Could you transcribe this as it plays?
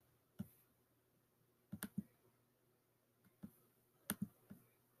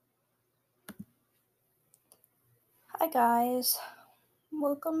guys,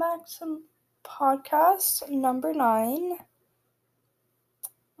 welcome back to podcast number 9.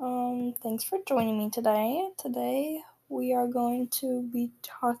 Thanks for joining me today. Today we are going to be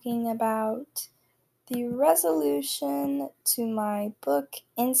talking about the resolution to my book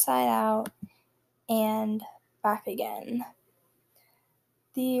Inside Out and Back Again.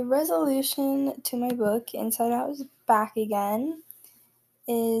 The resolution to my book Inside Out is Back Again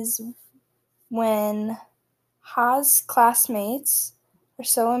is when Ha's classmates are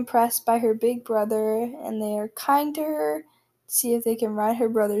so impressed by her big brother and they are kind to her to see if they can ride her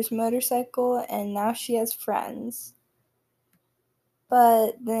brother's motorcycle, and now she has friends.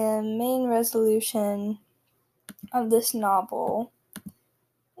 But the main resolution of this novel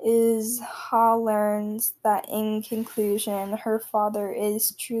is Ha learns that in conclusion her father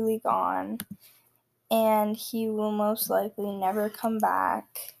is truly gone and he will most likely never come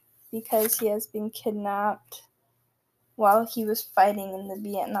back because he has been kidnapped while he was fighting in the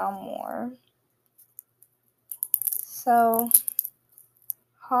Vietnam War. So,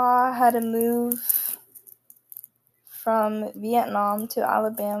 Ha had to move from Vietnam to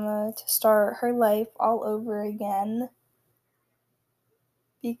Alabama to start her life all over again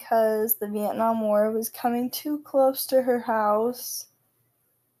because the Vietnam War was coming too close to her house,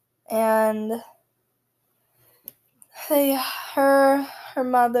 and her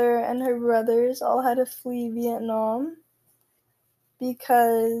mother and her brothers all had to flee Vietnam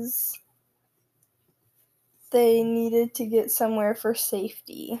because they needed to get somewhere for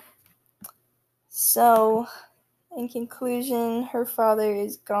safety. So, in conclusion, her father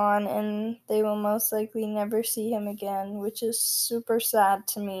is gone and they will most likely never see him again, which is super sad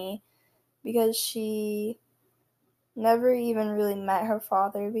to me because she never even really met her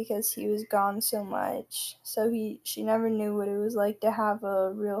father because he was gone so much. So she never knew what it was like to have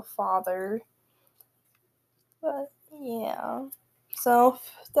a real father. But yeah. So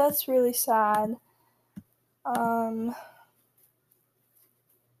that's really sad.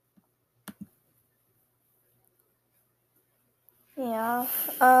 Yeah.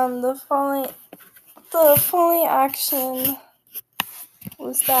 The following action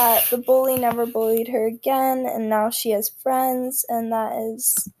was that the bully never bullied her again, and now she has friends, and that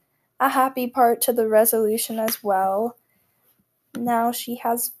is a happy part to the resolution as well. Now she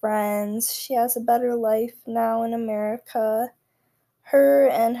has friends, she has a better life now in America. Her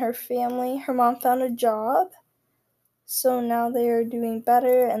and her family, her mom found a job, so now they are doing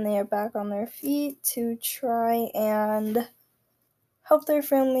better and they are back on their feet to try and help their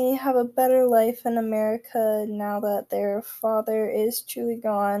family have a better life in America now that their father is truly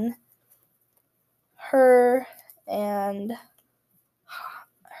gone. Her and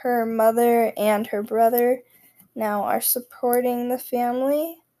her mother and her brother now are supporting the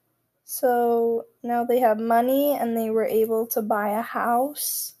family. So now they have money and they were able to buy a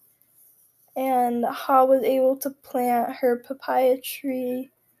house. And Ha was able to plant her papaya tree,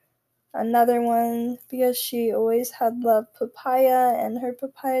 another one, because she always had loved papaya, and her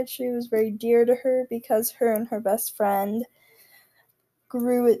papaya tree was very dear to her because her and her best friend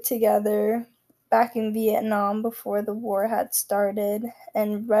grew it together back in Vietnam before the war had started,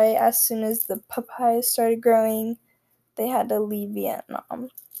 and right as soon as the papaya started growing, they had to leave Vietnam.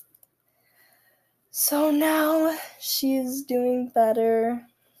 So now she's doing better.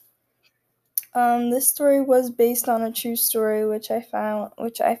 This story was based on a true story, which I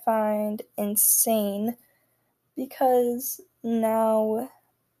find insane, because now,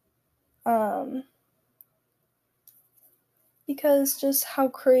 because just how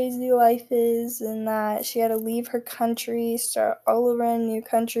crazy life is, and that she had to leave her country, start all over in a new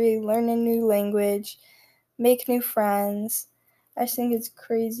country, learn a new language, make new friends. I just think it's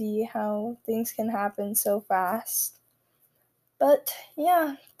crazy how things can happen so fast. But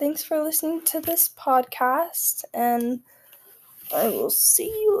yeah, thanks for listening to this podcast, and I will see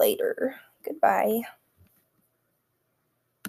you later. Goodbye.